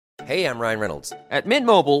Hey, I'm Ryan Reynolds. At Mint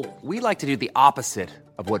Mobile, we like to do the opposite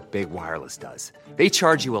of what Big Wireless does. They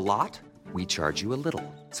charge you a lot, we charge you a little.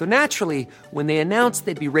 So naturally, when they announced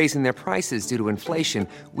they'd be raising their prices due to inflation,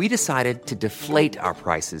 we decided to deflate our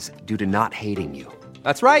prices due to not hating you.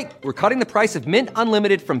 That's right. We're cutting the price of Mint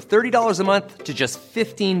Unlimited from $30 a month to just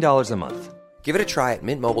 $15 a month. Give it a try at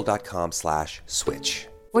mintmobile.com/switch.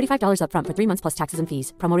 $45 up front for 3 months plus taxes and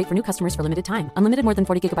fees. Promo rate for new customers for limited time. Unlimited more than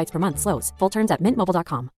 40 gigabytes per month. Slows full terms at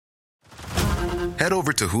mintmobile.com. Head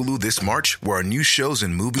over to Hulu this March, where our new shows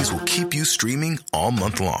and movies will keep you streaming all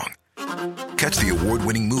month long. Catch the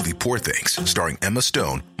award-winning movie Poor Things, starring Emma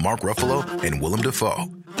Stone, Mark Ruffalo, and Willem Dafoe.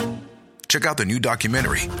 Check out the new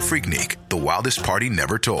documentary, Freaknik, The Wildest Party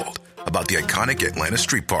Never Told, about the iconic Atlanta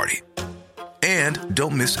Street Party. And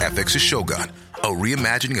don't miss FX's Shogun, a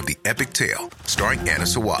reimagining of the epic tale, starring Anna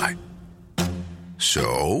Sawai.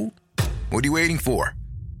 So, what are you waiting for?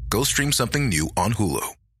 Go stream something new on Hulu.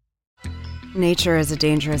 Nature is a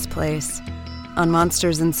dangerous place. On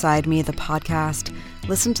Monsters Inside Me, the podcast,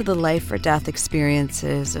 listen to the life or death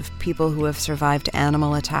experiences of people who have survived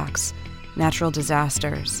animal attacks, natural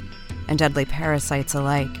disasters, and deadly parasites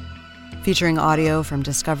alike. Featuring audio from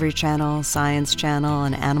Discovery Channel, Science Channel,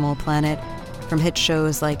 and Animal Planet, from hit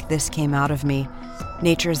shows like This Came Out of Me,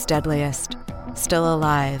 Nature's Deadliest, Still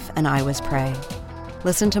Alive, and I Was Prey.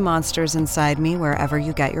 Listen to Monsters Inside Me wherever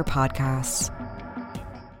you get your podcasts.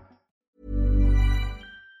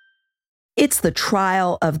 It's the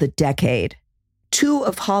trial of the decade. Two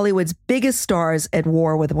of Hollywood's biggest stars at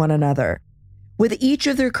war with one another. With each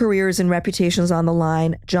of their careers and reputations on the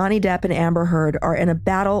line, Johnny Depp and Amber Heard are in a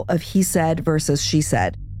battle of he said versus she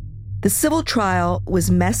said. The civil trial was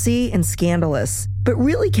messy and scandalous, but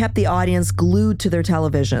really kept the audience glued to their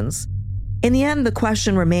televisions. In the end, the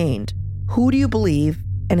question remained, who do you believe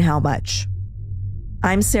and how much?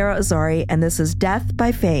 I'm Sarah Azari, and this is Death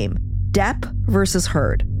by Fame, Depp versus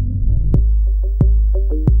Heard.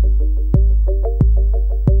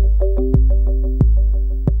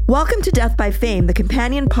 Welcome to Death by Fame, the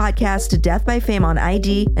companion podcast to Death by Fame on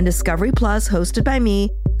ID and Discovery Plus, hosted by me,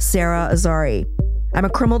 Sarah Azari. I'm a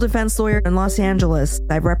criminal defense lawyer in Los Angeles.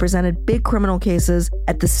 I've represented big criminal cases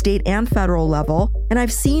at the state and federal level, and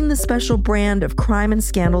I've seen the special brand of crime and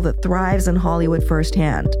scandal that thrives in Hollywood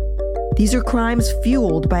firsthand. These are crimes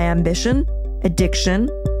fueled by ambition, addiction,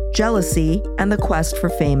 jealousy, and the quest for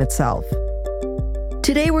fame itself.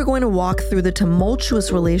 Today, we're going to walk through the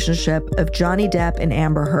tumultuous relationship of Johnny Depp and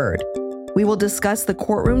Amber Heard. We will discuss the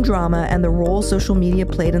courtroom drama and the role social media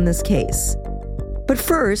played in this case. But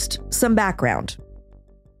first, some background.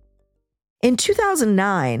 In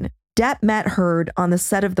 2009, Depp met Heard on the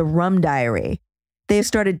set of The Rum Diary. They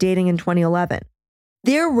started dating in 2011.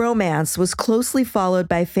 Their romance was closely followed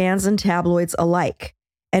by fans and tabloids alike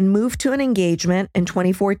and moved to an engagement in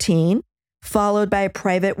 2014, followed by a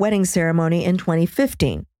private wedding ceremony in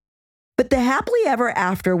 2015. But the happily ever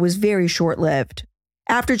after was very short-lived.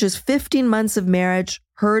 After just 15 months of marriage,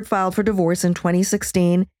 Heard filed for divorce in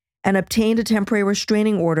 2016 and obtained a temporary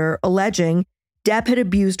restraining order alleging Depp had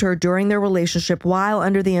abused her during their relationship while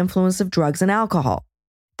under the influence of drugs and alcohol.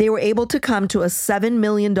 They were able to come to a $7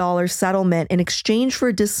 million settlement in exchange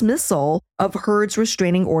for dismissal of Heard's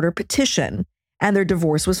restraining order petition, and their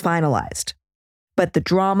divorce was finalized. But the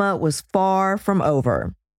drama was far from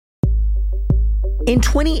over. In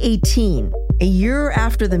 2018, a year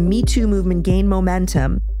after the Me Too movement gained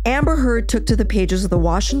momentum, Amber Heard took to the pages of the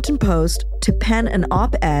Washington Post to pen an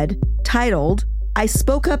op-ed titled, "I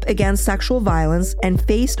spoke up against sexual violence and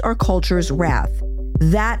faced our culture's wrath.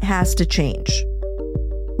 That has to change."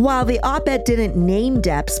 While the op-ed didn't name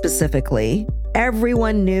Depp specifically,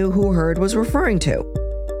 everyone knew who Heard was referring to,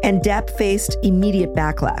 and Depp faced immediate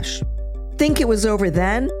backlash. Think it was over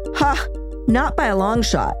then? Ha! Not by a long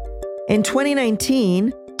shot. In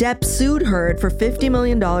 2019, Depp sued Heard for $50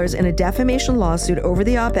 million in a defamation lawsuit over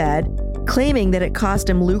the op-ed, claiming that it cost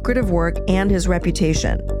him lucrative work and his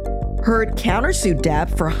reputation. Heard countersued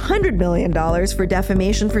Depp for $100 million for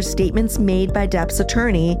defamation for statements made by Depp's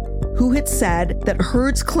attorney, who had said that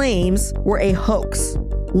Heard's claims were a hoax.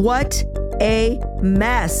 What a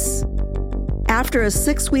mess! After a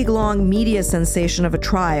 6-week-long media sensation of a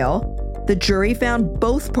trial, the jury found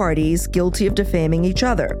both parties guilty of defaming each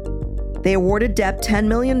other. They awarded Depp $10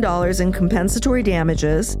 million in compensatory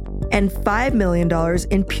damages and $5 million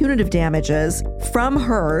in punitive damages from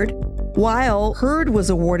Heard, while Heard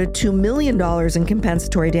was awarded $2 million in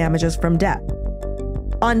compensatory damages from Depp.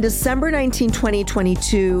 On December 19,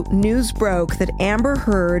 2022, news broke that Amber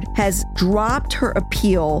Heard has dropped her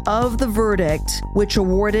appeal of the verdict, which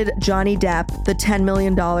awarded Johnny Depp the $10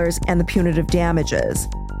 million and the punitive damages.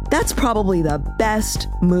 That's probably the best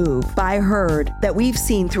move by Heard that we've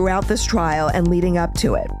seen throughout this trial and leading up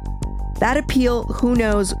to it. That appeal, who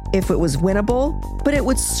knows if it was winnable, but it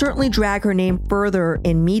would certainly drag her name further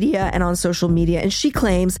in media and on social media, and she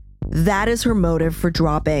claims that is her motive for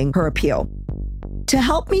dropping her appeal. To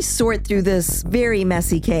help me sort through this very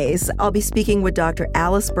messy case, I'll be speaking with Dr.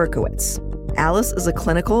 Alice Berkowitz. Alice is a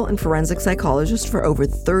clinical and forensic psychologist for over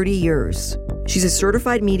 30 years. She's a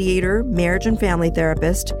certified mediator, marriage and family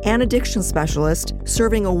therapist, and addiction specialist,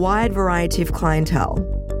 serving a wide variety of clientele.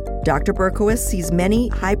 Dr. Berkowitz sees many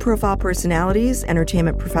high-profile personalities,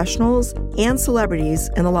 entertainment professionals, and celebrities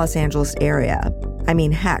in the Los Angeles area. I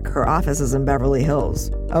mean, heck, her office is in Beverly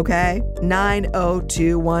Hills, okay?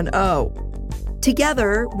 90210.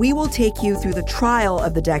 Together, we will take you through the trial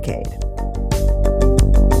of the decade.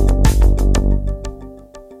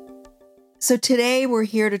 So today we're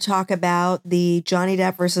here to talk about the Johnny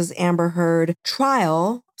Depp versus Amber Heard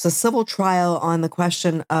trial. It's a civil trial on the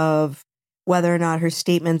question of whether or not her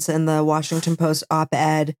statements in the Washington Post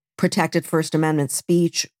op-ed protected First Amendment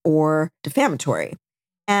speech or defamatory.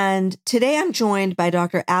 And today I'm joined by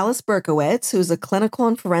Dr. Alice Berkowitz, who's a clinical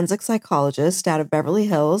and forensic psychologist out of Beverly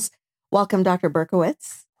Hills. Welcome, Dr.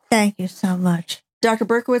 Berkowitz. Thank you so much. Dr.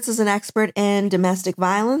 Berkowitz is an expert in domestic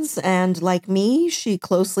violence, and like me, she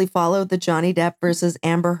closely followed the Johnny Depp versus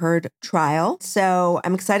Amber Heard trial. So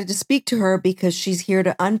I'm excited to speak to her because she's here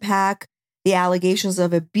to unpack the allegations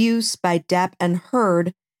of abuse by Depp and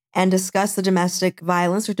Heard and discuss the domestic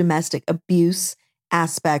violence or domestic abuse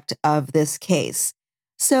aspect of this case.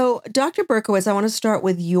 So, Dr. Berkowitz, I want to start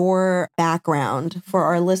with your background for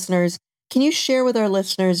our listeners. Can you share with our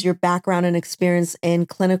listeners your background and experience in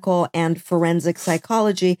clinical and forensic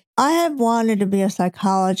psychology? I have wanted to be a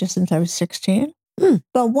psychologist since I was 16.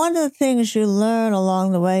 But one of the things you learn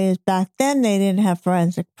along the way is back then they didn't have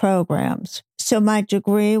forensic programs. So my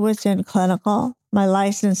degree was in clinical. My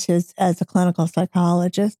license is as a clinical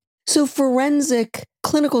psychologist. So forensic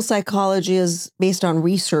clinical psychology is based on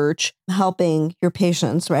research, helping your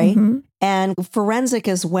patients, right? Mm-hmm. And forensic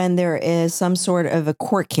is when there is some sort of a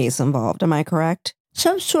court case involved. Am I correct?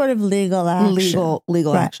 Some sort of legal action.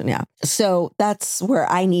 Legal Right. action, yeah. So that's where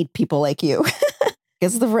I need people like you.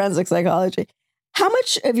 It's the forensic psychology. How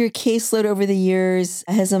much of your caseload over the years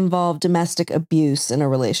has involved domestic abuse in a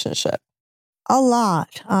relationship? A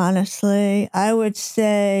lot, honestly. I would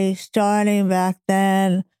say starting back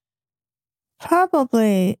then,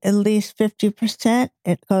 probably at least 50%.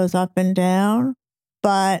 It goes up and down.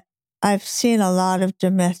 But I've seen a lot of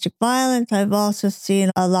domestic violence. I've also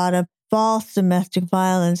seen a lot of false domestic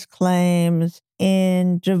violence claims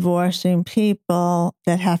in divorcing people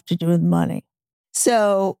that have to do with money.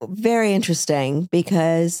 So very interesting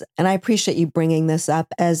because, and I appreciate you bringing this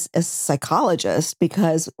up as a psychologist,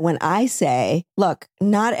 because when I say, look,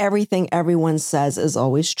 not everything everyone says is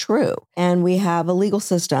always true. And we have a legal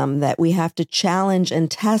system that we have to challenge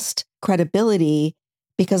and test credibility,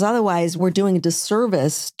 because otherwise we're doing a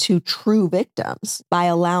disservice to true victims by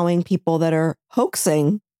allowing people that are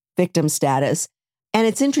hoaxing victim status. And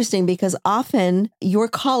it's interesting because often your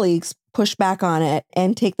colleagues push back on it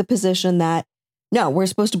and take the position that, no, we're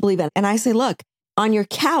supposed to believe it. And I say, look, on your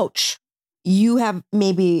couch, you have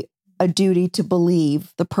maybe a duty to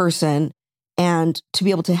believe the person and to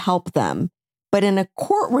be able to help them. But in a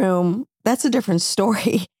courtroom, that's a different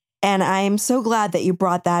story. And I am so glad that you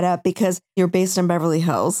brought that up because you're based in Beverly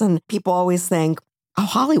Hills and people always think, oh,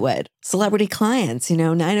 Hollywood, celebrity clients,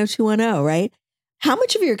 90210, right? How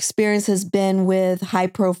much of your experience has been with high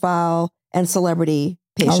profile and celebrity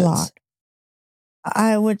patients? A lot.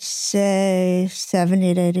 I would say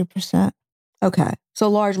 70 to 80%. Okay. So a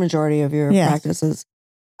large majority of your practices.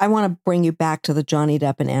 I want to bring you back to the Johnny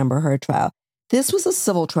Depp and Amber Heard trial. This was a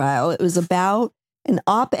civil trial. It was about an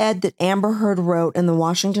op-ed that Amber Heard wrote in the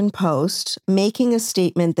Washington Post, making a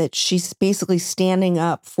statement that she's basically standing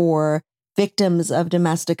up for victims of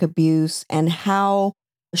domestic abuse and how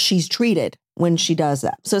she's treated when she does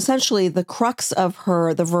that. So essentially the crux of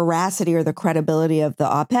the veracity or the credibility of the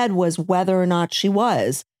op-ed was whether or not she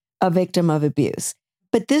was a victim of abuse.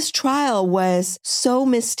 But this trial was so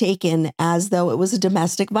mistaken as though it was a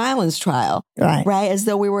domestic violence trial, right? As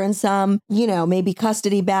though we were in some, maybe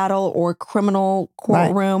custody battle or criminal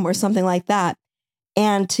courtroom or something like that.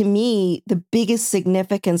 And to me, the biggest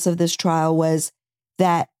significance of this trial was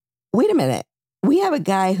that, wait a minute, we have a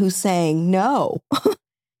guy who's saying no.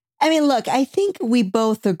 I mean, look, I think we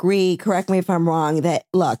both agree, correct me if I'm wrong, that,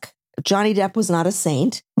 look, Johnny Depp was not a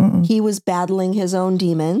saint. Mm-mm. He was battling his own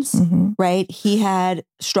demons, right? He had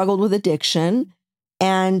struggled with addiction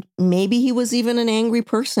and maybe he was even an angry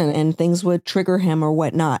person and things would trigger him or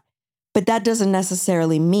whatnot. But that doesn't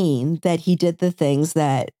necessarily mean that he did the things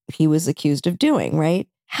that he was accused of doing, right?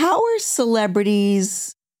 How are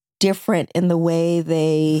celebrities different in the way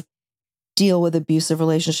they deal with abusive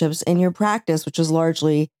relationships in your practice, which is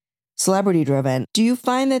largely celebrity driven? Do you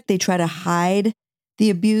find that they try to hide the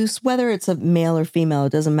abuse, whether it's a male or female,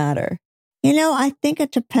 it doesn't matter? I think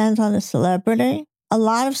it depends on the celebrity. A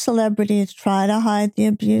lot of celebrities try to hide the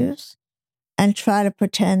abuse and try to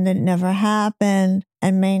pretend it never happened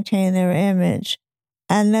and maintain their image.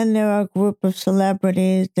 And then there are a group of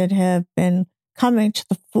celebrities that have been coming to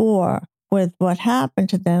the fore with what happened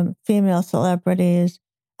to them, female celebrities,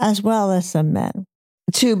 as well as some men.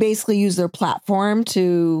 To basically use their platform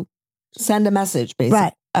to send a message, basically.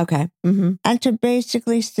 Right. Okay. Mm-hmm. And to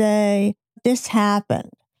basically say, this happened.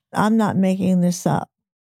 I'm not making this up.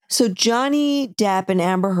 So Johnny Depp and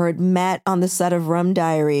Amber Heard met on the set of Rum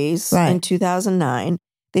Diaries in 2009.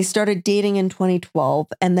 They started dating in 2012.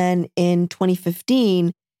 And then in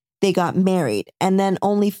 2015, they got married. And then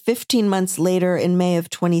only 15 months later, in May of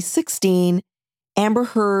 2016, Amber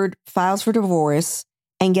Heard files for divorce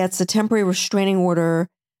and gets a temporary restraining order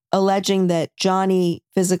alleging that Johnny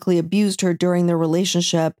physically abused her during their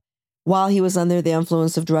relationship while he was under the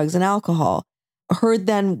influence of drugs and alcohol. Heard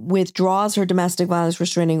then withdraws her domestic violence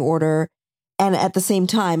restraining order, and at the same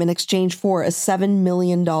time, in exchange for a $7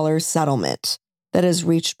 million settlement that is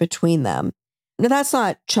reached between them. Now, that's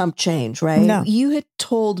not chump change, right? No. You had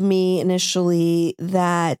told me initially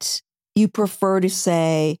that you prefer to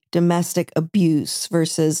say domestic abuse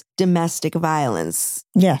versus domestic violence.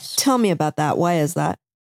 Yes. Tell me about that. Why is that?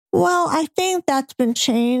 Well, I think that's been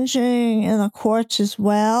changing in the courts as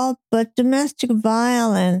well, but domestic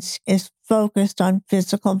violence is focused on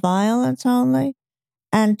physical violence only,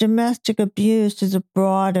 and domestic abuse is a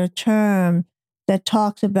broader term that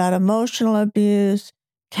talks about emotional abuse,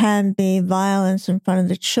 can be violence in front of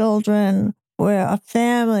the children, where a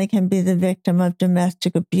family can be the victim of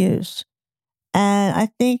domestic abuse. And I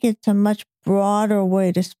think it's a much broader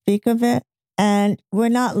way to speak of it, and we're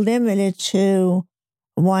not limited to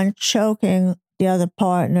one choking the other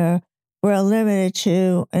partner. We're limited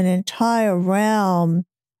to an entire realm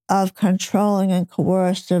of controlling and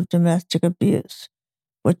coercive domestic abuse,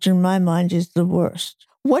 which in my mind is the worst.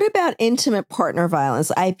 What about intimate partner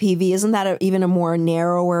violence, IPV? Isn't that even a more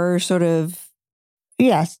narrower sort of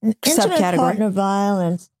Yes. subcategory? Intimate partner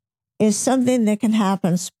violence is something that can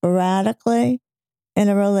happen sporadically in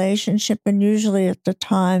a relationship and usually at the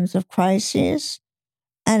times of crises.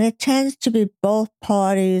 And it tends to be both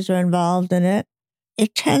parties are involved in it.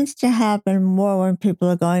 It tends to happen more when people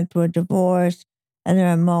are going through a divorce and there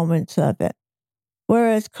are moments of it.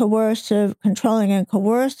 Whereas controlling and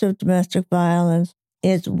coercive domestic violence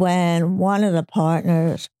is when one of the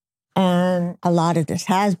partners, and a lot of this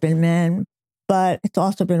has been men, but it's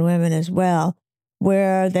also been women as well,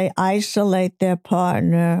 where they isolate their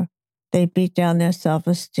partner, they beat down their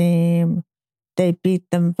self-esteem, they beat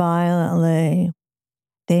them violently,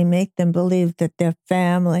 they make them believe that their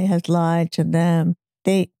family has lied to them.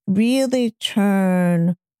 They really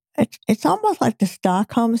turn, it's almost like the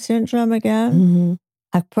Stockholm Syndrome again,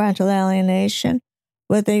 like parental alienation,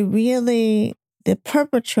 where the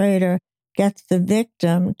perpetrator gets the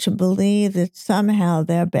victim to believe that somehow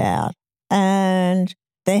they're bad and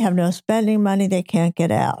they have no spending money, they can't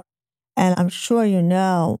get out. And I'm sure you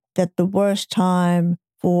know that the worst time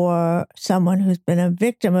for someone who's been a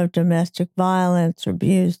victim of domestic violence or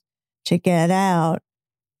abuse to get out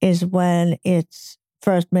is when it's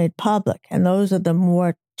first made public. And those are the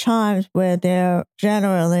more times where they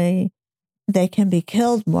can be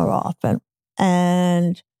killed more often.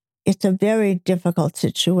 And it's a very difficult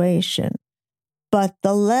situation. But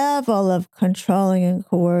the level of controlling and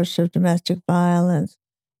coercive domestic violence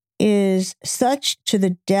is such to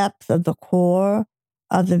the depth of the core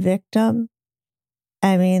of the victim.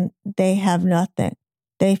 I mean, they have nothing.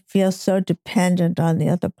 They feel so dependent on the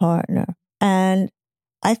other partner. And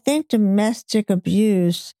I think domestic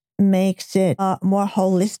abuse makes it a more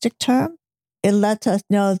holistic term. It lets us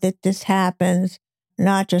know that this happens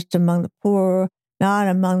not just among the poor, not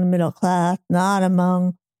among the middle class,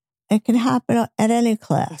 it can happen at any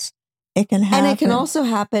class. It can happen. And it can also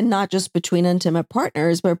happen not just between intimate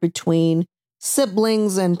partners, but between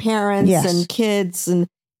siblings and parents and kids and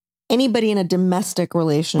anybody in a domestic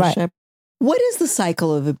relationship. Right. What is the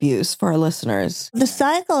cycle of abuse for our listeners? The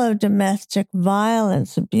cycle of domestic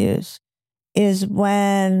violence abuse is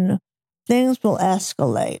when things will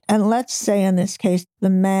escalate. And let's say in this case, the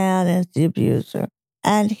man is the abuser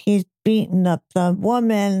and he's beaten up the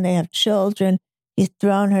woman. They have children. He's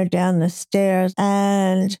thrown her down the stairs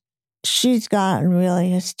and she's gotten really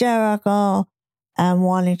hysterical and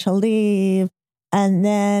wanting to leave. And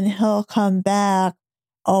then he'll come back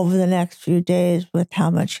over the next few days with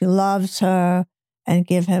how much he loves her and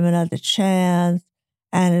give him another chance,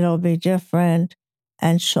 and it'll be different,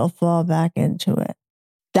 and she'll fall back into it.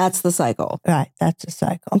 That's the cycle. Right, that's the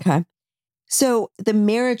cycle. Okay. So the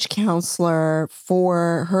marriage counselor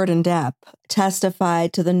for Heard and Depp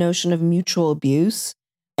testified to the notion of mutual abuse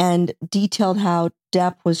and detailed how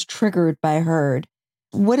Depp was triggered by Heard.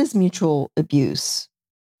 What is mutual abuse?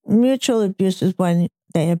 Mutual abuse is when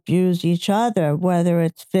they abuse each other, whether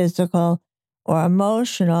it's physical or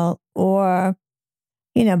emotional, or,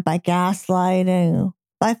 by gaslighting,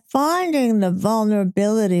 by finding the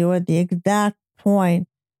vulnerability or the exact point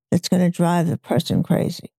that's going to drive the person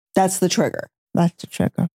crazy. That's the trigger. That's the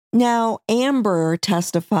trigger. Now, Amber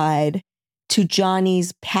testified to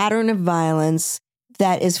Johnny's pattern of violence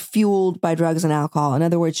that is fueled by drugs and alcohol. In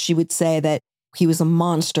other words, she would say that he was a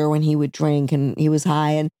monster when he would drink and he was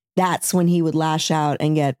high, and that's when he would lash out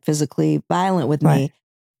and get physically violent with me.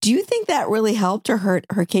 Do you think that really helped or hurt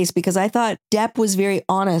her case? Because I thought Depp was very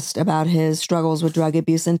honest about his struggles with drug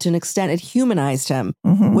abuse, and to an extent, it humanized him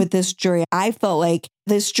with this jury. I felt like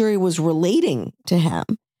this jury was relating to him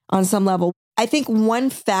on some level. I think one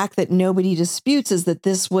fact that nobody disputes is that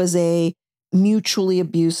this was a mutually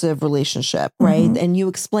abusive relationship, right? And you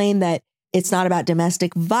explained that it's not about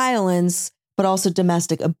domestic violence, but also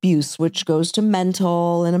domestic abuse, which goes to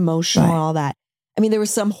mental and emotional and all that. I mean, there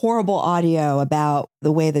was some horrible audio about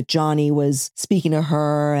the way that Johnny was speaking to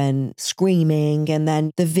her and screaming, and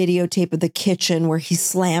then the videotape of the kitchen where he's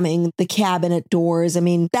slamming the cabinet doors. I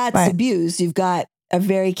mean, that's abuse. You've got a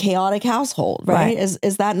very chaotic household, right?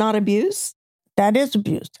 Is that not abuse? That is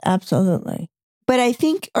abuse, absolutely. But I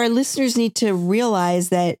think our listeners need to realize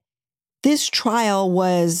that this trial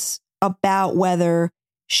was about whether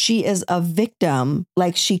she is a victim,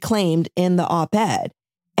 like she claimed in the op-ed.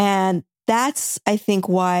 And that's, I think,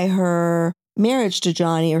 why her marriage to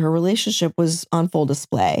Johnny or her relationship was on full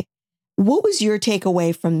display. What was your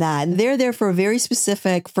takeaway from that? And they're there for a very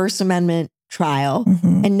specific First Amendment trial,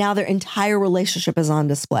 and now their entire relationship is on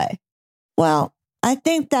display. Well, I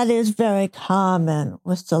think that is very common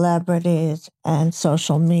with celebrities and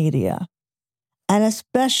social media, and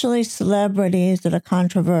especially celebrities that are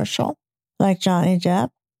controversial, like Johnny Depp.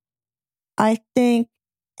 I think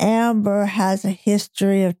Amber has a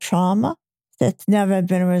history of trauma that's never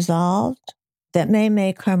been resolved that may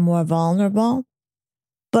make her more vulnerable,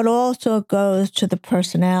 but also goes to the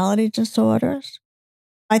personality disorders.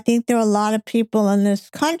 I think there are a lot of people in this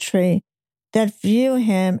country that view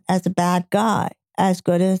him as a bad guy, as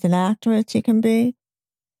good as an actor as he can be.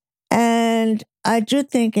 And I do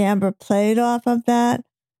think Amber played off of that,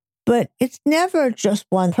 but it's never just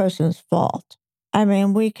one person's fault. I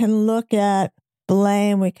mean, we can look at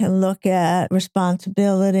blame, we can look at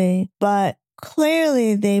responsibility, but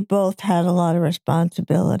clearly they both had a lot of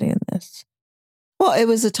responsibility in this. Well, it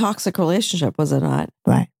was a toxic relationship, was it not?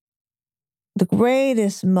 Right. The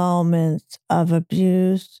greatest moments of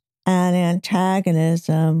abuse and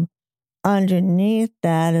antagonism underneath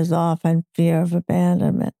that is often fear of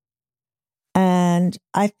abandonment. And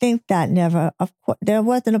I think that there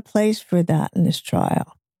wasn't a place for that in this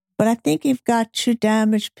trial. But I think you've got two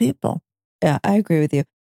damaged people. Yeah, I agree with you.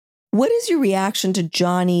 What is your reaction to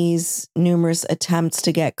Johnny's numerous attempts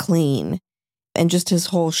to get clean and just his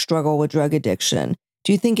whole struggle with drug addiction?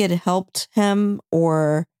 Do you think it helped him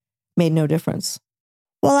or made no difference?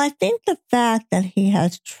 Well, I think the fact that he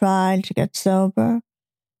has tried to get sober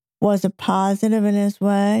was a positive in his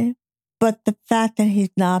way, but the fact that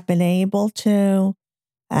he's not been able to,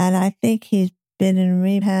 and I think he's been in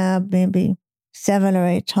rehab maybe 7 or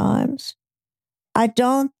 8 times, I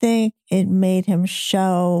don't think it made him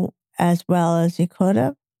show as well as he could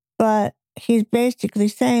have, but he's basically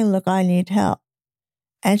saying, look, I need help,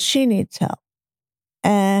 and she needs help.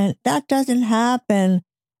 And that doesn't happen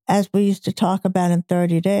as we used to talk about in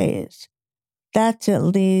 30 days. That's at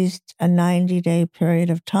least a 90-day period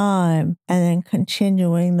of time, and then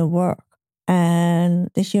continuing the work and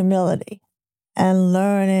the humility and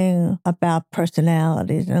learning about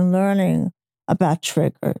personalities and learning about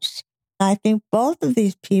triggers. I think both of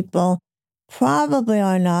these people probably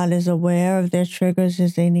are not as aware of their triggers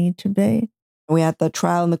as they need to be. We had the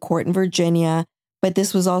trial in the court in Virginia, but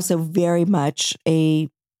this was also very much a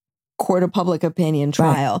court of public opinion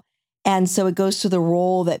trial. Right. And so it goes to the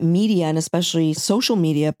role that media, and especially social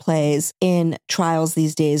media, plays in trials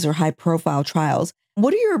these days, or high profile trials.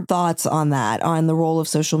 What are your thoughts on that, on the role of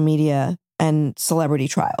social media and celebrity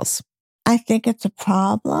trials? I think it's a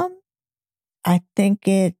problem. I think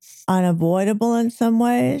it's unavoidable in some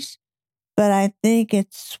ways. but I think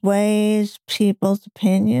it sways people's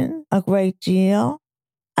opinion a great deal.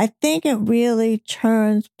 I think it really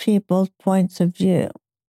turns people's points of view.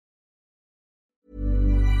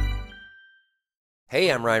 Hey,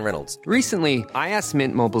 I'm Ryan Reynolds. Recently, I asked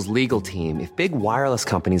Mint Mobile's legal team if big wireless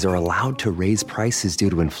companies are allowed to raise prices due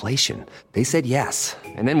to inflation. They said yes.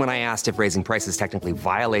 And then when I asked if raising prices technically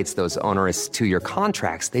violates those onerous two-year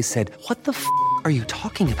contracts, they said, "What the f*** are you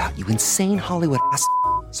talking about, you insane Hollywood ass?"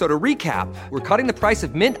 So to recap, we're cutting the price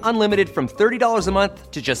of Mint Unlimited from $30 a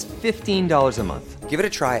month to just $15 a month. Give it a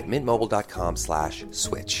try at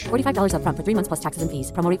mintmobile.com/switch. $45 up front for 3 months plus taxes and fees.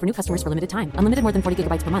 Promo rate for new customers for limited time. Unlimited more than 40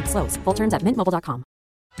 gigabytes per month. Slows full terms at mintmobile.com.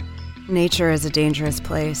 Nature is a dangerous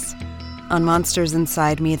place. On Monsters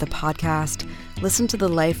Inside Me, the podcast, listen to the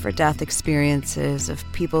life or death experiences of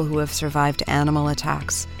people who have survived animal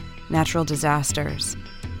attacks, natural disasters,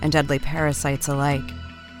 and deadly parasites alike.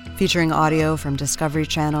 Featuring audio from Discovery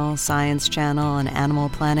Channel, Science Channel, and Animal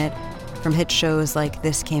Planet, from hit shows like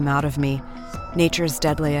This Came Out of Me, Nature's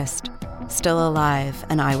Deadliest, Still Alive,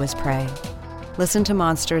 and I Was Prey. Listen to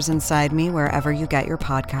Monsters Inside Me wherever you get your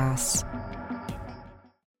podcasts.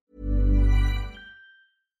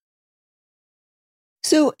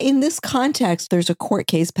 So in this context, there's a court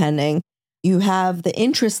case pending. You have the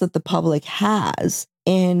interest that the public has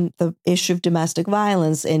in the issue of domestic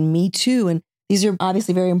violence and Me Too. And these are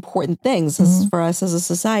obviously very important things for us as a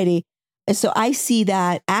society. And so I see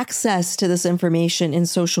that access to this information in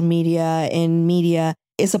social media, in media,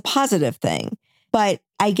 is a positive thing. But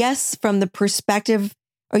I guess from the perspective,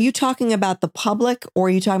 are you talking about the public or are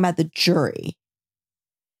you talking about the jury?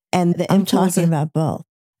 And the I'm influence talking about both.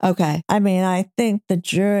 Okay. I mean, I think the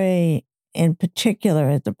jury in particular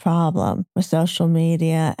is the problem with social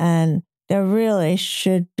media, and there really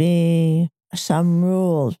should be some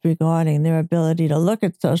rules regarding their ability to look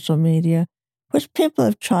at social media, which people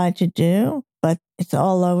have tried to do, but it's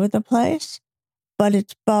all over the place. But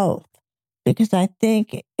it's both, because I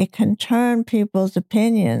think it can turn people's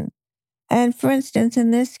opinion. And for instance,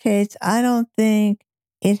 in this case, I don't think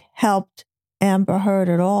it helped Amber Heard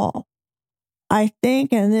at all. I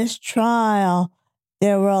think in this trial,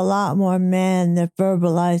 there were a lot more men that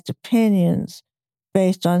verbalized opinions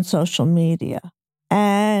based on social media.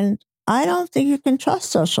 And I don't think you can trust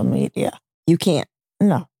social media. You can't.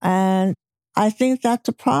 No. And I think that's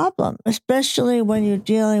a problem, especially when you're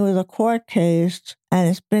dealing with a court case and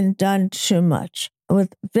it's been done too much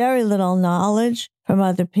with very little knowledge from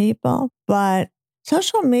other people. But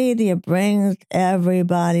social media brings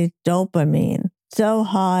everybody's dopamine so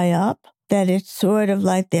high up that it's sort of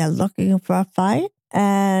like they're looking for a fight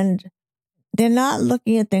and they're not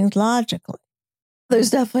looking at things logically. There's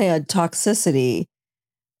definitely a toxicity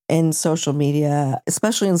in social media,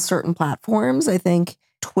 especially in certain platforms. I think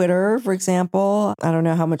Twitter, for example, I don't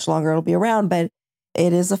know how much longer it'll be around, but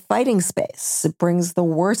it is a fighting space. It brings the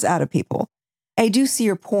worst out of people. I do see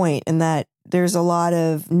your point in that there's a lot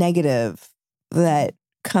of negative that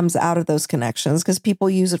comes out of those connections because people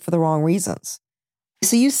use it for the wrong reasons.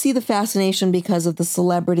 So you see the fascination because of the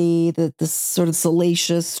celebrity, the sort of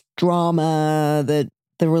salacious drama that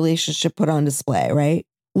the relationship put on display, right?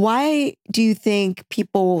 Why do you think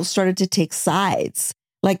people started to take sides?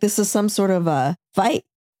 Like this is some sort of a fight?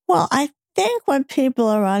 Well, I think when people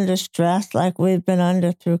are under stress, like we've been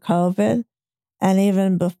under through COVID and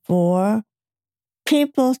even before,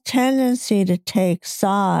 people's tendency to take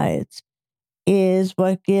sides is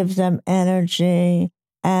what gives them energy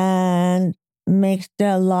and makes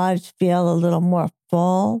their lives feel a little more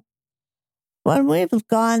full. When we've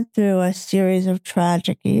gone through a series of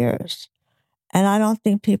tragic years, and I don't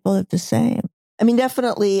think people are the same. I mean,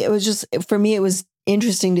 definitely, it was just, for me, it was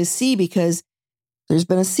interesting to see because there's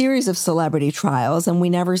been a series of celebrity trials and we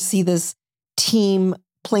never see this team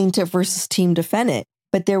plaintiff versus team defendant.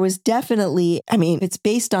 But there was definitely, I mean, it's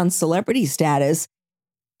based on celebrity status.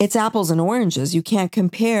 It's apples and oranges. You can't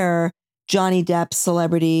compare Johnny Depp's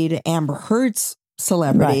celebrity to Amber Heard's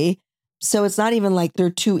celebrity. Right. So it's not even like they're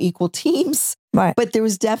two equal teams. Right. But there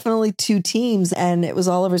was definitely two teams and it was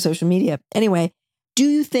all over social media. Anyway, do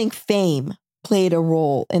you think fame played a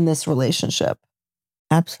role in this relationship?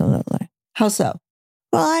 Absolutely. How so?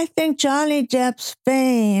 Well, I think Johnny Depp's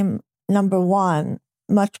fame, number one,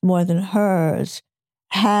 much more than hers,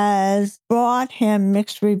 has brought him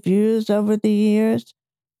mixed reviews over the years.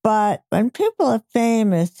 But when people are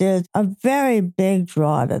famous, there's a very big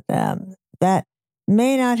draw to them that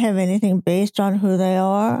may not have anything based on who they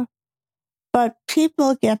are. But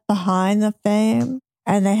people get behind the fame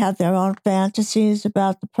and they have their own fantasies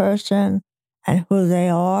about the person and who they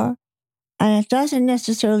are. And it doesn't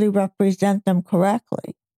necessarily represent them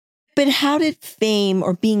correctly. But how did fame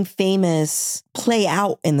or being famous play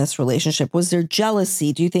out in this relationship? Was there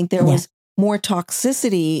jealousy? Do you think there was more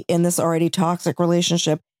toxicity in this already toxic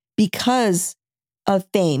relationship because of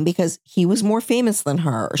fame? Because he was more famous than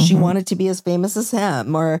her, or she wanted to be as famous as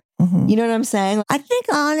him, or you know what I'm saying? I think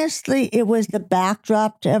honestly, it was the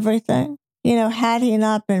backdrop to everything. You know, had he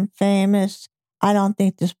not been famous, I don't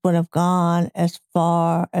think this would have gone as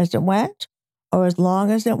far as it went or as long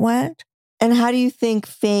as it went. And how do you think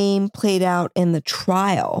fame played out in the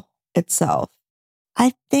trial itself?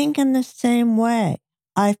 I think in the same way.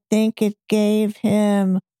 I think it gave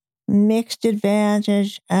him mixed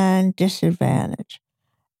advantage and disadvantage.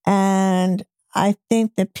 And I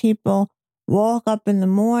think that people woke up in the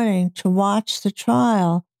morning to watch the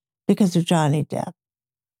trial because of Johnny Depp.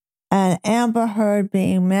 And Amber Heard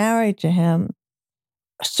being married to him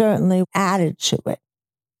certainly added to it.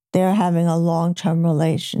 They're having a long-term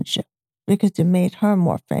relationship because it made her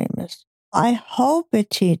more famous. I hope it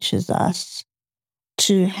teaches us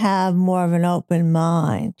to have more of an open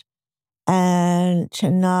mind and to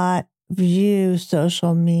not view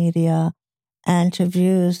social media and to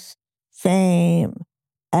view fame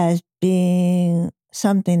as being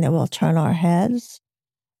something that will turn our heads.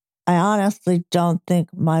 I honestly don't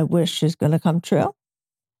think my wish is going to come true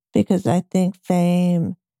because I think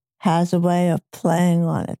fame has a way of playing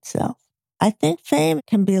on itself. I think fame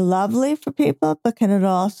can be lovely for people, but can it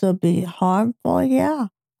also be harmful? Yeah,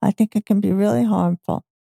 I think it can be really harmful.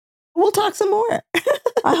 We'll talk some more.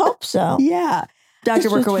 I hope so. Yeah. Dr.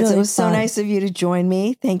 Berkowitz, really it was fun. so nice of you to join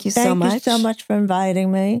me. Thank you so much. Thank you so much for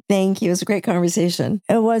inviting me. Thank you. It was a great conversation.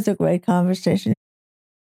 It was a great conversation.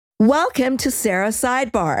 Welcome to Sarah's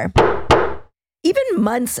Sidebar. Even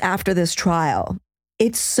months after this trial,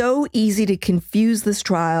 it's so easy to confuse this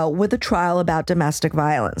trial with a trial about domestic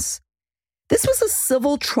violence. This was a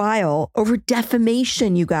civil trial over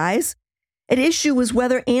defamation, you guys. At issue was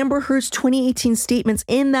whether Amber Heard's 2018 statements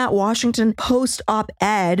in that Washington Post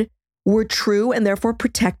op-ed were true and therefore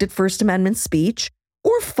protected First Amendment speech,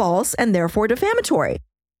 or false and therefore defamatory.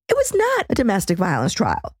 It was not a domestic violence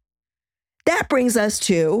trial. That brings us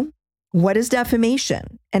to, what is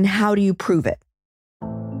defamation and how do you prove it?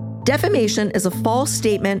 Defamation is a false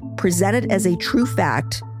statement presented as a true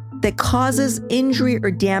fact that causes injury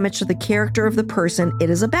or damage to the character of the person it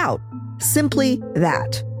is about. Simply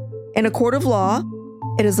that. In a court of law,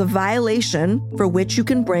 it is a violation for which you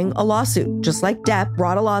can bring a lawsuit, just like Depp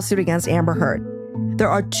brought a lawsuit against Amber Heard. There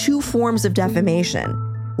are two forms of defamation,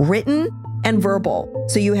 written and verbal.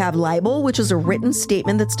 So you have libel, which is a written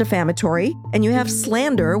statement that's defamatory, and you have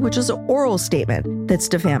slander, which is an oral statement that's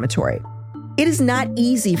defamatory. It is not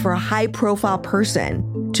easy for a high-profile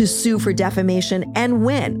person to sue for defamation and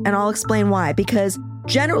win, and I'll explain why. Because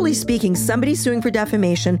generally speaking, somebody suing for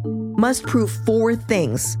defamation must prove four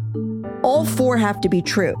things. All four have to be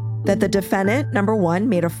true. That the defendant, number one,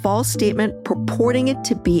 made a false statement purporting it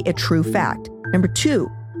to be a true fact. Number two,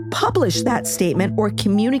 published that statement or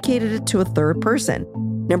communicated it to a third person.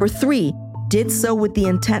 Number three, did so with the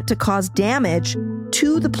intent to cause damage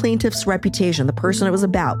to the plaintiff's reputation, the person it was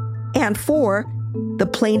about. And four, the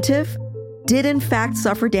plaintiff did in fact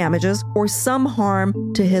suffer damages or some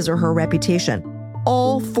harm to his or her reputation.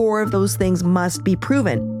 All four of those things must be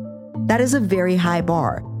proven. That is a very high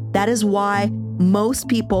bar. That is why most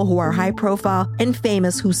people who are high profile and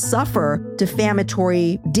famous who suffer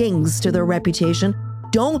defamatory dings to their reputation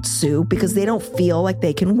don't sue because they don't feel like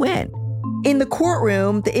they can win. In the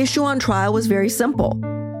courtroom, the issue on trial was very simple.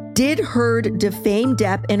 Did Heard defame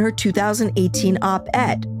Depp in her 2018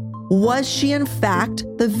 op-ed? Was she in fact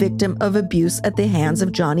the victim of abuse at the hands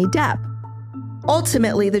of Johnny Depp?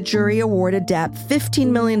 Ultimately, the jury awarded Depp $15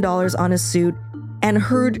 million on his suit and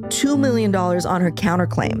Heard $2 million on her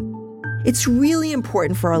counterclaim. It's really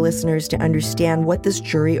important for our listeners to understand what this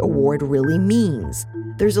jury award really means.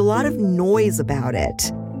 There's a lot of noise about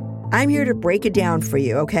it. I'm here to break it down for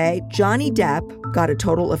you, okay? Johnny Depp got a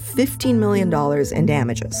total of $15 million in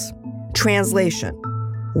damages. Translation: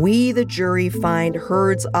 we, the jury, find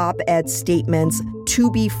Heard's op-ed statements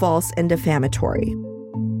to be false and defamatory.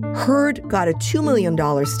 Heard got a $2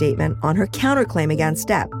 million statement on her counterclaim against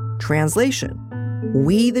Depp. Translation: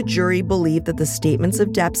 we, the jury, believe that the statements of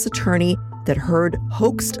Depp's attorney that Heard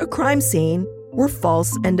hoaxed a crime scene were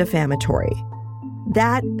false and defamatory.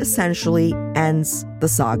 That essentially ends the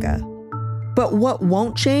saga. But what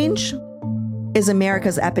won't change is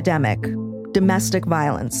America's epidemic, domestic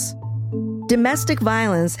violence. Domestic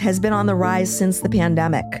violence has been on the rise since the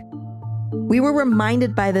pandemic. We were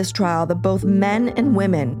reminded by this trial that both men and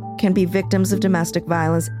women can be victims of domestic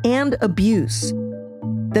violence and abuse.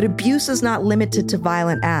 That abuse is not limited to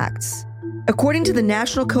violent acts. According to the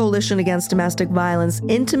National Coalition Against Domestic Violence,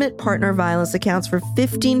 intimate partner violence accounts for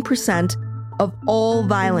 15% of all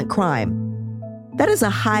violent crime. That is a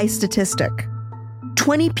high statistic.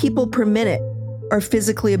 20 people per minute are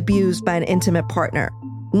physically abused by an intimate partner.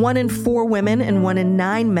 1 in 4 women and 1 in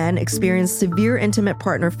 9 men experience severe intimate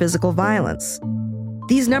partner physical violence.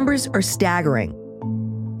 These numbers are staggering.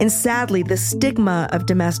 And sadly, the stigma of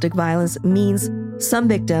domestic violence means some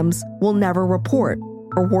victims will never report,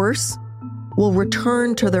 or worse, will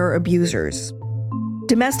return to their abusers.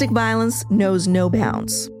 Domestic violence knows no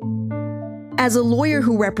bounds. As a lawyer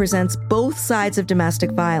who represents both sides of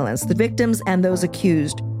domestic violence, the victims and those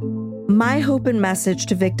accused, my hope and message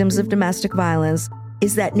to victims of domestic violence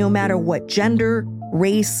is that no matter what gender,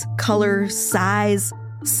 race, color, size,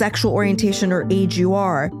 sexual orientation, or age you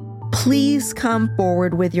are, please come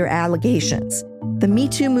forward with your allegations. The Me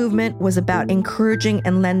Too movement was about encouraging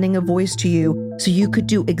and lending a voice to you so you could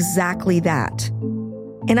do exactly that.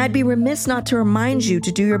 And I'd be remiss not to remind you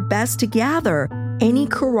to do your best to gather any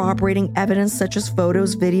corroborating evidence such as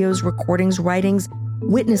photos, videos, recordings, writings,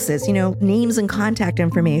 witnesses, names and contact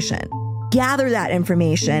information. Gather that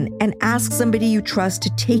information and ask somebody you trust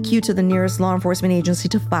to take you to the nearest law enforcement agency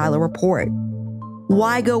to file a report.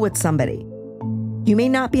 Why go with somebody? You may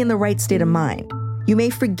not be in the right state of mind. You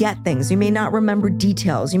may forget things. You may not remember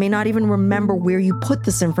details. You may not even remember where you put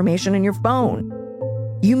this information in your phone.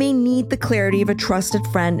 You may need the clarity of a trusted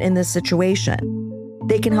friend in this situation.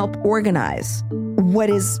 They can help organize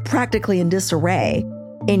what is practically in disarray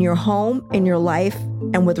in your home, in your life,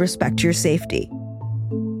 and with respect to your safety.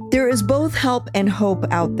 There is both help and hope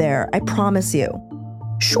out there, I promise you.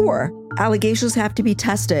 Sure, allegations have to be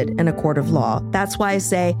tested in a court of law. That's why I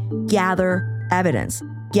say gather evidence,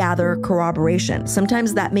 gather corroboration.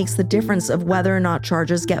 Sometimes that makes the difference of whether or not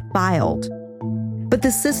charges get filed. But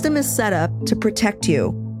the system is set up to protect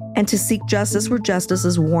you and to seek justice where justice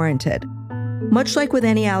is warranted. Much like with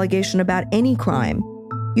any allegation about any crime,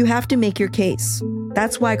 you have to make your case.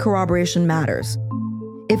 That's why corroboration matters.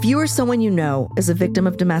 If you or someone you know is a victim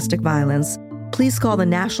of domestic violence, please call the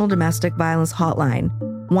National Domestic Violence Hotline,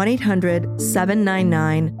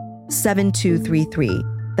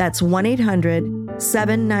 1-800-799-7233. That's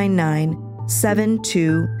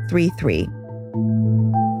 1-800-799-7233.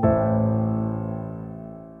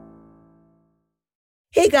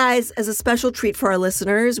 Hey guys, as a special treat for our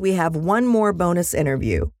listeners, we have one more bonus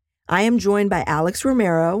interview. I am joined by Alex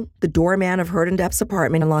Romero, the doorman of Heard and Depp's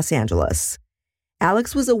apartment in Los Angeles.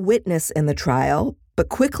 Alex was a witness in the trial, but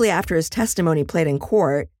quickly after his testimony played in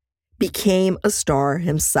court, became a star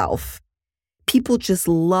himself. People just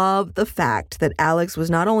love the fact that Alex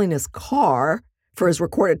was not only in his car for his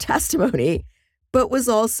recorded testimony, but was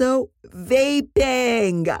also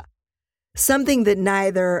vaping. Something that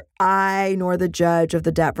neither I nor the judge of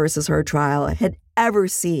the Depp versus Heard trial had ever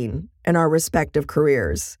seen in our respective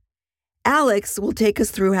careers. Alex will take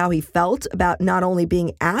us through how he felt about not only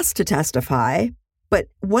being asked to testify, but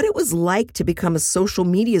what it was like to become a social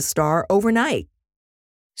media star overnight.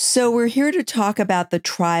 So we're here to talk about the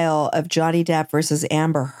trial of Johnny Depp versus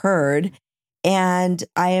Amber Heard. And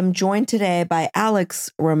I am joined today by Alex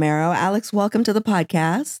Romero. Alex, welcome to the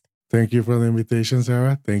podcast. Thank you for the invitation,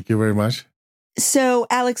 Sarah. Thank you very much. So,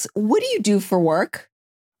 Alex, what do you do for work?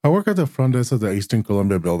 I work at the front desk of the Eastern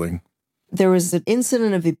Columbia building. There was an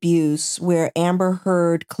incident of abuse where Amber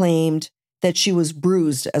Heard claimed that she was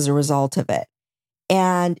bruised as a result of it.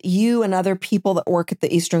 And you and other people that work at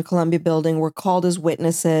the Eastern Columbia building were called as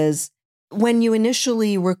witnesses. When you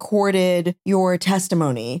initially recorded your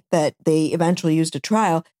testimony that they eventually used at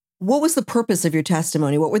trial, what was the purpose of your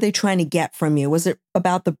testimony? What were they trying to get from you? Was it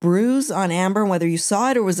about the bruise on Amber and whether you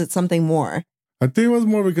saw it, or was it something more? I think it was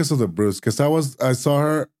more because of the bruise, because I saw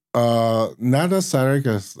her, not that Saturday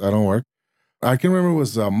because I don't work. I can remember it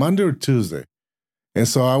was Monday or Tuesday. And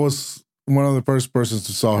so I was one of the first persons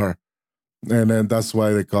to saw her. And then that's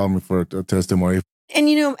why they called me for a testimony. And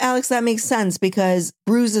Alex, that makes sense because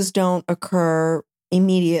bruises don't occur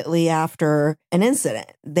immediately after an incident.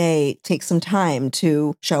 They take some time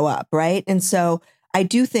to show up, right? And so I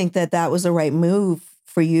do think that that was the right move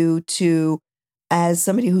for you to, as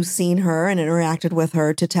somebody who's seen her and interacted with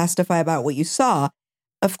her, to testify about what you saw.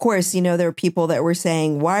 Of course, there are people that were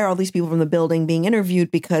saying, why are all these people from the building being interviewed?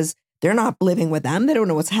 Because they're not living with them. They don't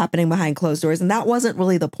know what's happening behind closed doors. And that wasn't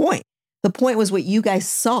really the point. The point was what you guys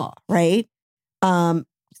saw, right?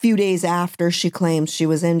 Few days after she claimed she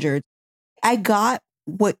was injured. I got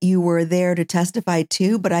what you were there to testify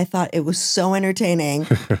to, but I thought it was so entertaining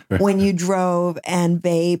when you drove and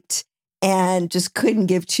vaped and just couldn't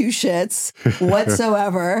give two shits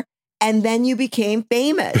whatsoever. And then you became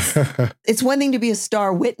famous. It's one thing to be a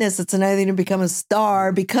star witness. It's another thing to become a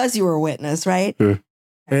star because you were a witness, right? And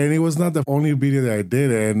it was not the only video that I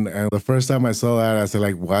did. And the first time I saw that, I said,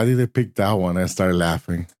 like, why did they pick that one? I started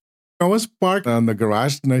laughing. I was parked on the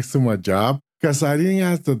garage next to my job because I didn't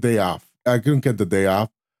have the day off. I couldn't get the day off.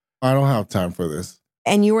 I don't have time for this.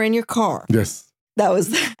 And you were in your car. Yes.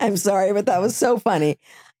 I'm sorry, but that was so funny.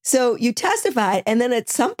 So you testified, and then at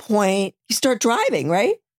some point, you start driving,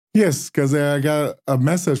 right? Yes, because I got a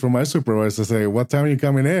message from my supervisor saying, what time are you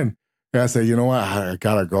coming in? And I said, you know what? I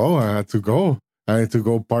got to go. I had to go. I need to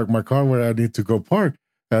go park my car where I need to go park.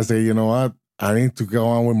 And I said, you know what? I need to go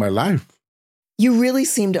on with my life. You really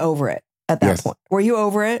seemed over it at that point. Were you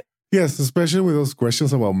over it? Yes, especially with those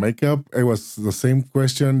questions about makeup. It was the same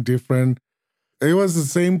question, different. It was the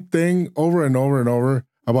same thing over and over and over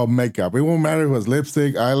about makeup. It won't matter if it was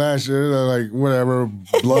lipstick, eyelashes, like whatever,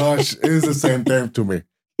 blush. It's the same thing to me.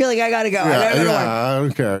 You're like, I got to go. I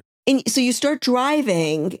don't care. And so you start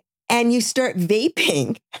driving and you start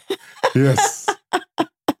vaping. Yes.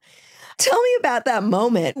 Tell me about that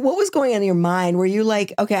moment. What was going on in your mind? Were you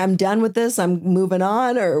like, okay, I'm done with this, I'm moving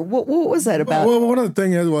on? Or what was that about? Well, one of the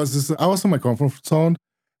things was I was in my comfort zone.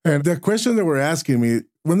 And the question they were asking me,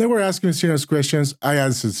 when they were asking me serious questions, I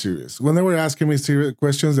answered serious. When they were asking me serious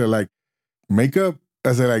questions, they're like, makeup?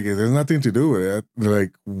 I said, like, there's nothing to do with it. They're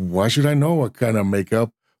like, why should I know what kind of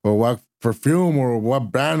makeup or what perfume or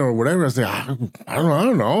what brand or whatever? I said, I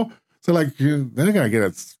don't know. So, like, they're not going to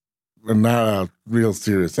get not a real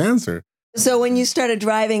serious answer. So when you started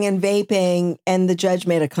driving and vaping and the judge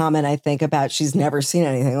made a comment, I think, about she's never seen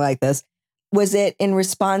anything like this, was it in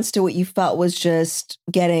response to what you felt was just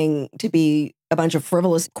getting to be a bunch of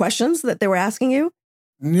frivolous questions that they were asking you?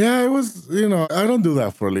 Yeah, it was, I don't do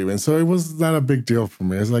that for a living. So it was not a big deal for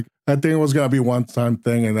me. It's like, I think it was going to be a one-time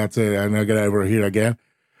thing and that's it. I'm not going to ever hear again.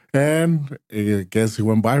 And I guess it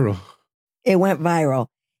went viral. It went viral.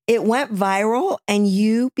 It went viral and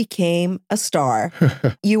you became a star.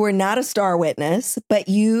 You were not a star witness, but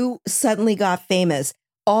you suddenly got famous.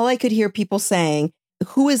 All I could hear people saying,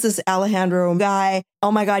 who is this Alejandro guy?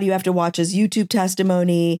 Oh my God, you have to watch his YouTube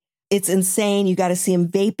testimony. It's insane. You got to see him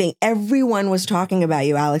vaping. Everyone was talking about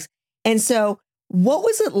you, Alex. And so what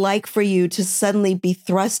was it like for you to suddenly be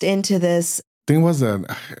thrust into this? I think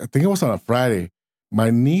it was on a Friday. My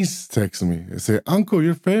niece texted me and said, Uncle,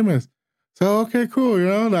 you're famous. So, okay, cool.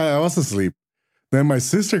 I was asleep. Then my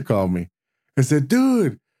sister called me and said,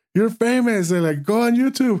 dude, you're famous. They're like, go on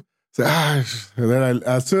YouTube. So, and then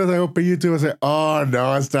as soon as I opened YouTube, I said, oh no,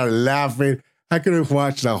 I started laughing. I couldn't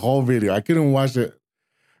watch the whole video. I couldn't watch it.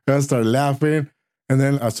 I started laughing. And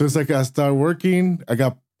then as soon as I started working, I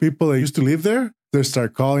got people that used to live there. They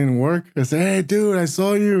start calling work. I said, hey, dude, I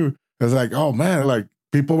saw you. I was like, oh man, like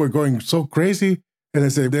people were going so crazy. And they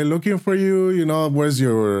say, they're looking for you, where's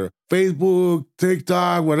your Facebook,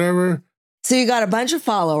 TikTok, whatever. So you got a bunch of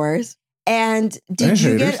followers. And did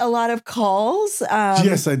you get a lot of calls?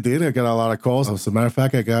 Yes, I did. I got a lot of calls. As a matter of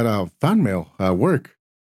fact, I got a fan mail at work.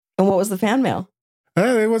 And what was the fan mail?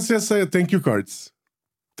 It was just thank you cards.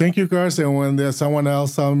 Thank you cards. And when there's someone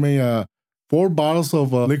else sent me 4 bottles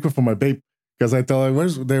of liquid for my vape, because I told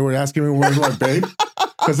them, they were asking me where's my vape.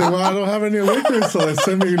 I said, well, I don't have any liquid, so they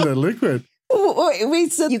sent me the liquid.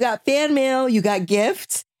 Wait, so you got fan mail, you got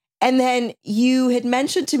gifts, and then you had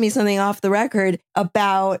mentioned to me something off the record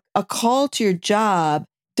about a call to your job.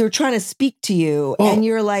 They're trying to speak to you, and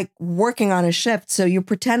you're like working on a shift, so you're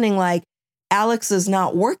pretending like Alex is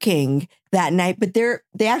not working that night, but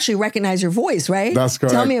they actually recognize your voice, right? That's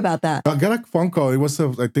correct. Tell me about that. I got a phone call. I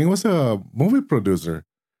think it was a movie producer.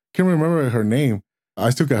 Can't remember her name. I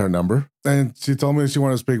still got her number, and she told me she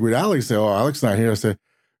wanted to speak with Alex. I said, oh, Alex not here. I said.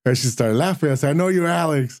 And she started laughing. I said, I know you're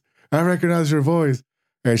Alex. I recognize your voice.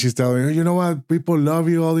 And she's telling me, you know what? People love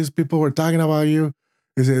you. All these people were talking about you.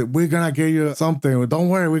 They said, we're going to get you something. Don't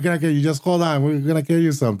worry. We're going to get you. Just hold on. We're going to get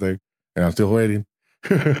you something. And I'm still waiting.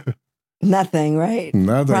 Nothing, right?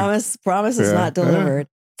 Nothing. Promise is not delivered.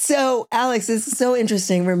 So, Alex, this is so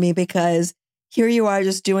interesting for me because here you are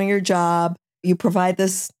just doing your job. You provide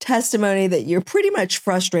this testimony that you're pretty much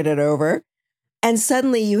frustrated over. And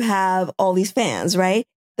suddenly you have all these fans, right?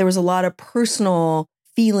 There was a lot of personal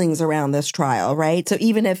feelings around this trial, right? So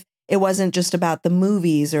even if it wasn't just about the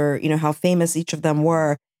movies or, how famous each of them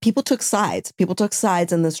were, people took sides. People took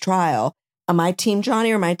sides in this trial. My team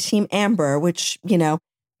Johnny or my team Amber, which,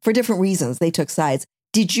 for different reasons, they took sides.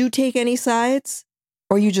 Did you take any sides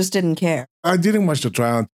or you just didn't care? I didn't watch the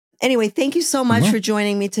trial. Anyway, thank you so much for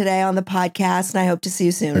joining me today on the podcast, and I hope to see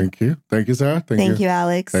you soon. Thank you. Thank you, Sarah. Thank you,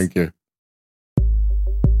 Alex. Thank you.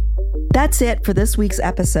 That's it for this week's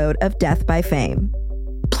episode of Death by Fame.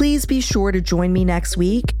 Please be sure to join me next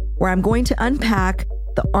week, where I'm going to unpack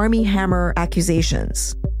the Armie Hammer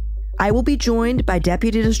accusations. I will be joined by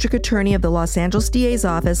Deputy District Attorney of the Los Angeles DA's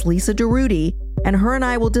office, Lisa DeRudy, and her and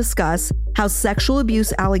I will discuss how sexual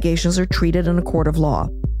abuse allegations are treated in a court of law.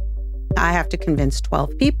 I have to convince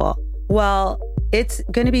 12 people. Well, it's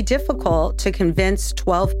going to be difficult to convince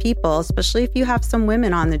 12 people, especially if you have some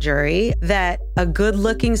women on the jury, that a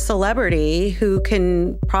good-looking celebrity who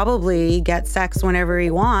can probably get sex whenever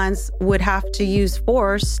he wants would have to use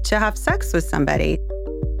force to have sex with somebody.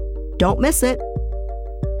 Don't miss it.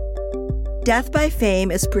 Death by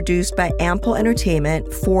Fame is produced by Ample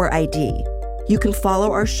Entertainment for ID. You can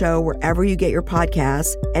follow our show wherever you get your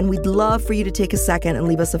podcasts, and we'd love for you to take a second and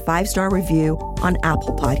leave us a 5-star review on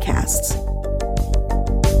Apple Podcasts.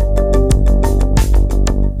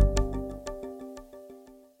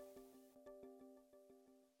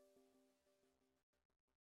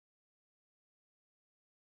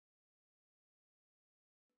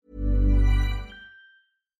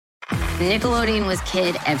 Nickelodeon was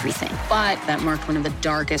kid everything, but that marked one of the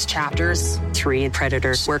darkest chapters. 3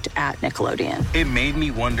 predators worked at Nickelodeon. It made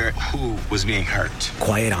me wonder who was being hurt.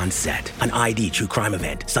 Quiet on Set, an ID true crime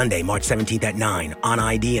event, Sunday, March 17th at 9 on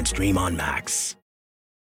ID and stream on Max.